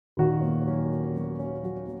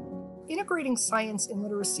integrating science and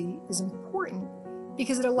literacy is important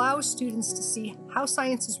because it allows students to see how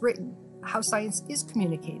science is written, how science is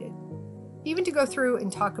communicated, even to go through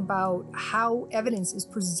and talk about how evidence is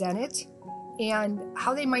presented and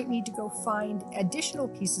how they might need to go find additional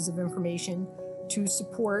pieces of information to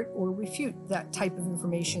support or refute that type of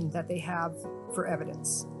information that they have for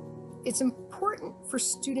evidence. It's important for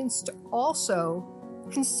students to also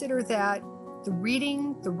consider that the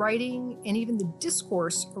reading, the writing, and even the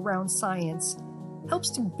discourse around science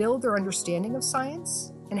helps to build their understanding of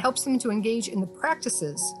science and helps them to engage in the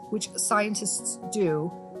practices which scientists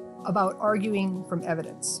do about arguing from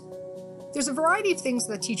evidence. There's a variety of things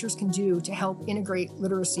that teachers can do to help integrate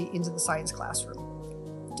literacy into the science classroom.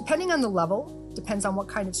 Depending on the level, depends on what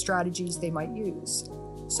kind of strategies they might use.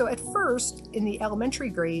 So at first, in the elementary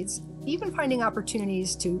grades, even finding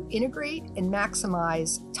opportunities to integrate and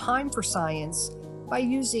maximize time for science by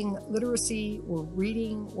using literacy or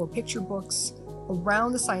reading or picture books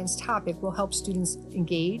around the science topic will help students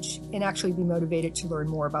engage and actually be motivated to learn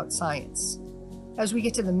more about science. As we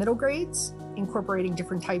get to the middle grades, incorporating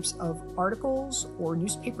different types of articles or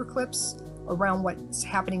newspaper clips around what's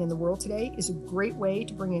happening in the world today is a great way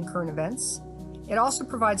to bring in current events. It also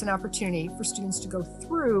provides an opportunity for students to go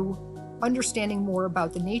through understanding more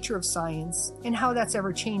about the nature of science and how that's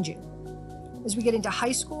ever changing. As we get into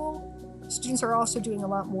high school, students are also doing a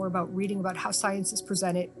lot more about reading about how science is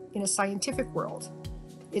presented in a scientific world.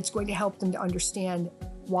 It's going to help them to understand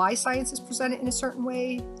why science is presented in a certain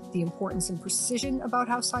way, the importance and precision about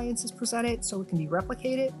how science is presented so it can be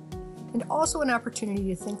replicated, and also an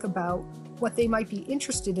opportunity to think about what they might be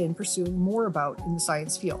interested in pursuing more about in the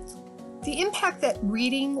science field. The impact that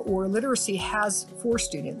reading or literacy has for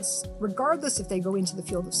students, regardless if they go into the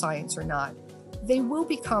field of science or not, they will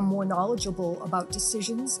become more knowledgeable about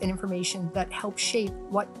decisions and information that help shape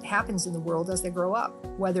what happens in the world as they grow up,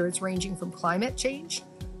 whether it's ranging from climate change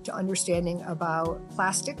to understanding about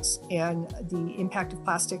plastics and the impact of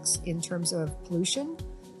plastics in terms of pollution,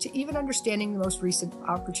 to even understanding the most recent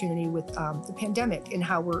opportunity with the pandemic and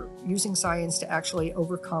how we're using science to actually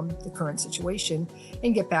overcome the current situation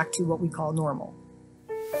and get back to what we call normal.